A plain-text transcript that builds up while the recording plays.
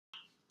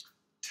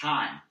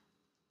Time.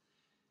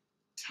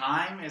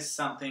 Time is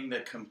something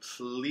that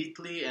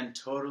completely and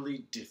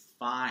totally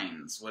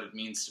defines what it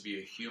means to be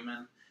a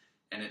human,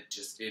 and it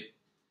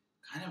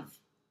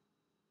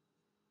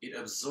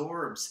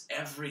absorbs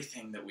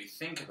everything that we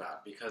think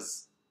about,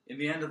 because in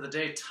the end of the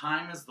day,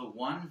 time is the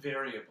one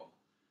variable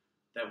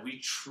that we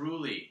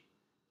truly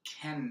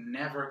can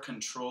never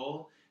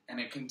control, and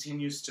it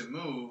continues to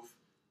move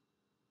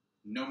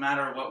no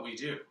matter what we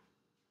do.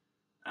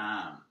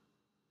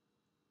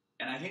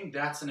 And I think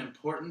that's an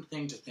important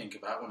thing to think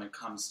about when it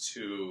comes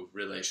to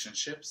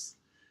relationships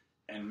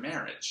and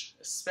marriage,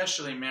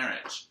 especially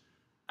marriage.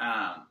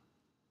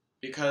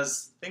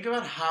 Because think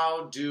about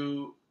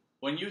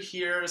when you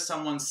hear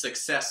someone's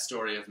success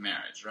story of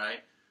marriage,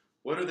 right?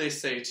 What do they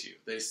say to you?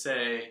 They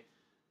say,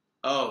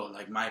 oh,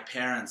 like my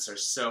parents are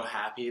so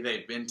happy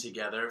they've been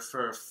together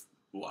for,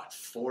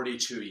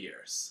 42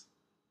 years.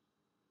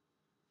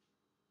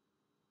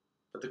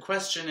 But the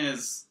question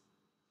is,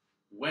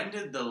 when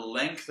did the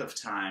length of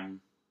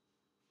time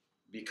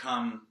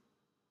become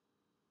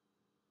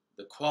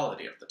the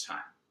quality of the time?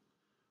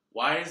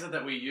 Why is it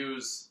that we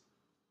use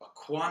a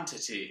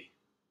quantity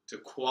to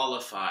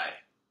qualify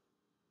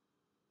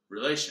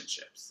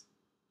relationships?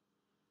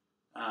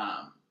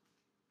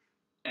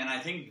 And I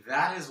think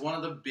that is one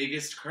of the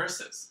biggest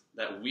curses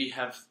that we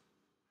have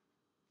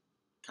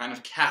kind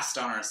of cast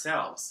on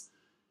ourselves.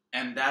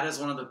 And that is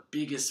one of the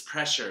biggest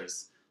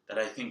pressures that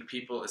I think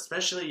people,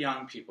 especially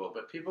young people,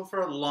 but people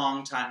for a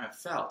long time have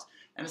felt.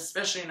 And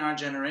especially in our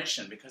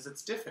generation, because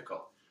it's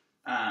difficult.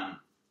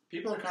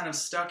 People are kind of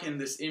stuck in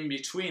this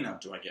in-between of,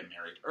 do I get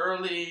married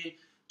early?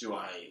 Do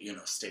I,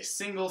 stay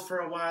single for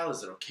a while?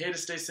 Is it okay to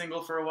stay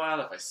single for a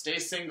while? If I stay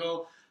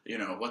single,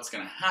 what's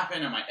going to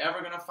happen? Am I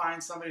ever going to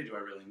find somebody? Do I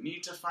really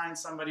need to find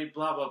somebody?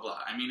 Blah, blah, blah.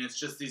 I mean, it's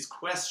just these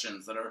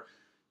questions that are,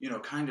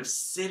 kind of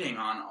sitting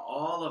on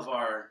all of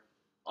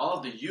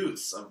the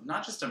youths of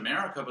not just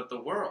America, but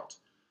the world.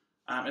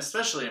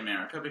 Especially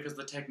America, because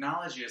the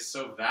technology is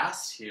so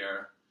vast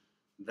here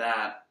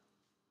that,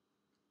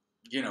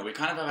 we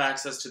kind of have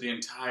access to the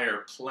entire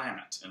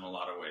planet in a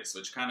lot of ways,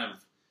 which kind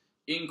of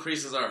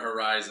increases our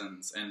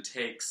horizons and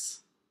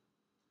it's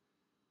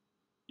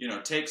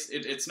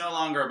no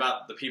longer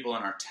about the people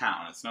in our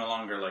town. It's no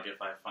longer like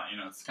if I find,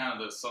 it's kind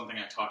of something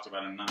I talked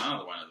about in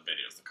another one of the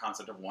videos, the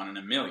concept of 1 in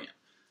a million.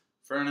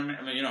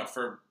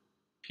 For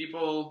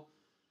people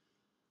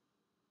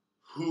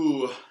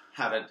who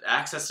have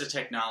access to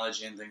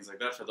technology and things like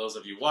that, for those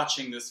of you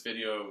watching this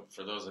video,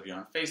 for those of you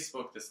on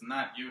Facebook, this and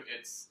that,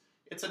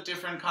 it's a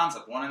different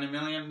concept. 1 in a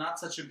million, not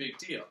such a big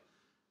deal.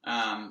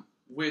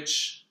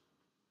 Which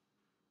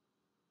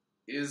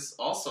is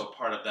also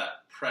part of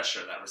that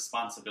pressure, that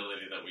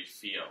responsibility that we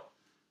feel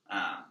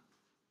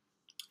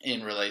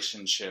in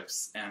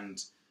relationships,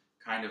 and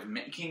kind of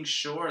making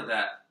sure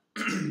that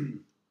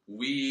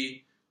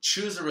we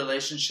choose a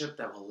relationship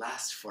that will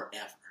last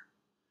forever.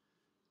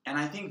 And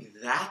I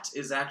think that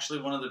is actually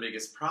one of the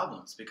biggest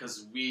problems,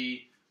 because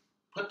we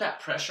put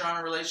that pressure on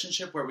a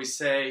relationship where we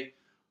say,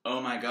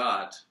 oh my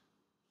God,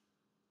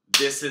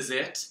 this is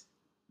it.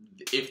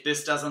 If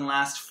this doesn't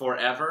last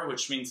forever,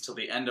 which means till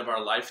the end of our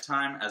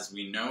lifetime as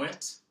we know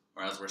it,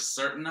 or as we're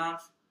certain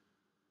of,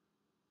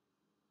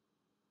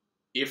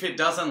 if it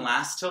doesn't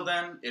last till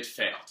then, it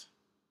failed.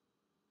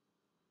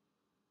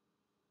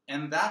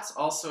 And that's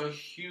also a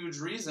huge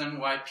reason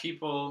why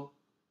people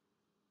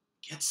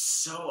get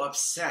so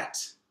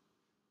upset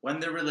when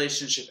their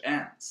relationship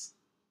ends.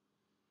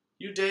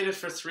 You dated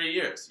for 3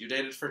 years, you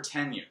dated for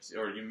 10 years,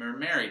 or you were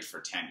married for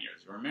 10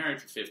 years, you were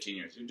married for 15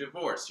 years, you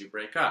divorce, you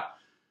break up.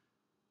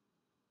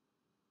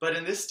 But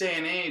in this day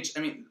and age,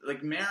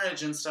 like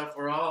marriage and stuff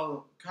were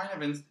all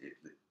kind of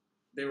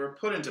they were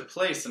put into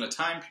place in a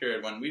time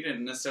period when we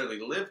didn't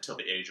necessarily live till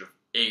the age of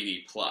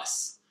 80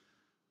 plus.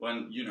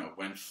 When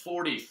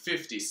 40,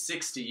 50,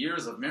 60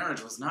 years of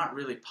marriage was not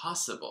really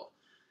possible.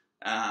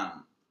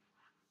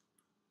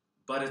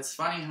 But it's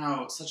funny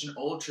how such an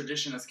old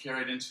tradition is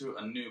carried into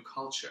a new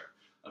culture,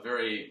 a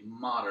very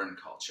modern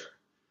culture.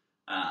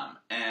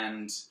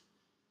 And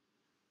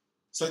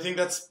so I think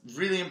that's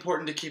really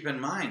important to keep in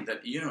mind,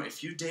 that,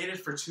 if you dated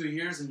for 2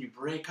 years and you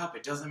break up,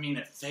 it doesn't mean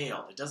it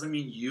failed. It doesn't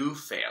mean you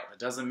failed. It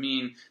doesn't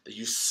mean that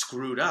you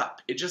screwed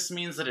up. It just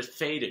means that it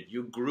faded.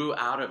 You grew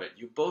out of it.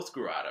 You both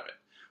grew out of it.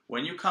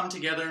 When you come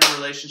together in a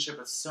relationship,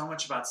 it's so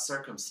much about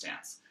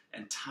circumstance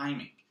and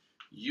timing.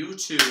 You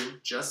two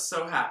just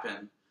so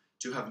happen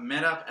to have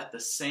met up at the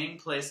same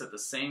place at the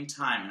same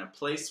time, in a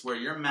place where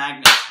your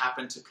magnets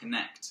happen to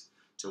connect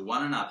to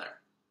one another.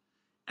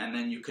 And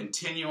then you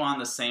continue on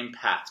the same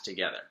path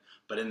together.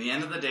 But in the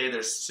end of the day,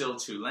 there's still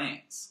 2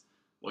 lanes.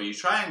 What you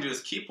try and do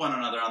is keep one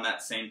another on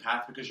that same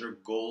path because your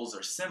goals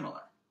are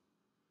similar.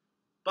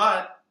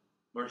 But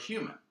we're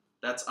human.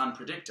 That's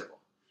unpredictable.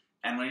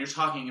 And when you're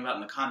talking about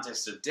in the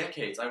context of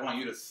decades, I want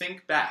you to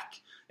think back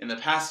in the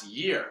past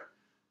year.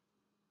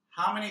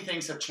 How many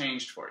things have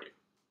changed for you?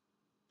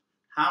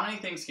 How many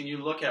things can you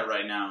look at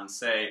right now and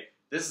say,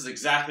 this is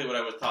exactly what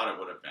I would thought it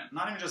would have been?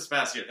 Not even just the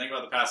past year. Think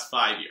about the past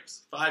 5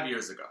 years. 5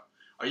 years ago.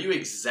 Are you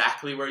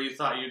exactly where you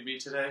thought you'd be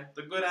today?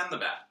 The good and the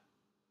bad.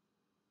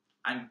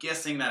 I'm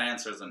guessing that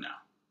answer is a no.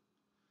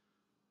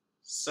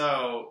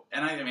 So,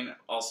 and I mean,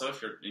 also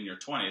if you're in your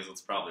 20s,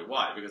 that's probably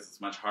why, because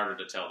it's much harder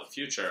to tell the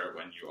future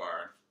when you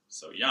are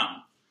so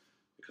young,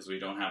 because we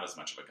don't have as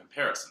much of a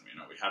comparison. You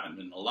know, we haven't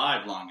been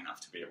alive long enough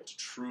to be able to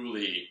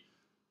truly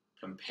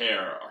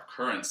compare our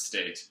current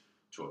state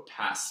to a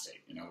past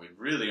state. You know, we've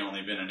really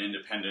only been an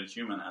independent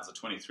human. As a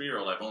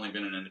 23-year-old, I've only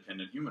been an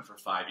independent human for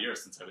 5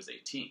 years, since I was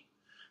 18.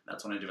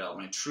 That's when I developed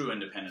my true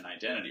independent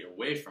identity,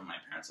 away from my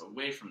parents,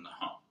 away from the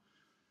home.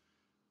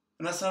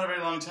 And that's not a very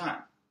long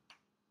time.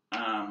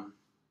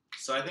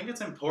 So I think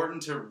it's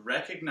important to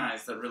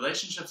recognize that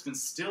relationships can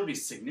still be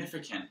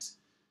significant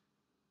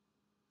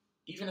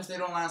even if they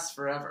don't last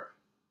forever.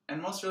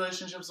 And most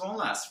relationships won't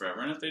last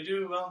forever. And if they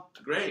do, well,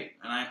 great.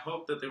 And I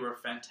hope that they were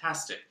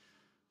fantastic.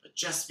 But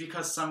just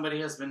because somebody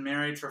has been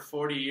married for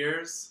 40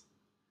 years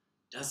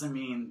doesn't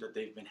mean that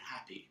they've been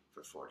happy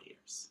for 40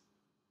 years.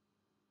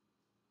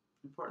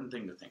 Important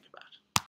thing to think about.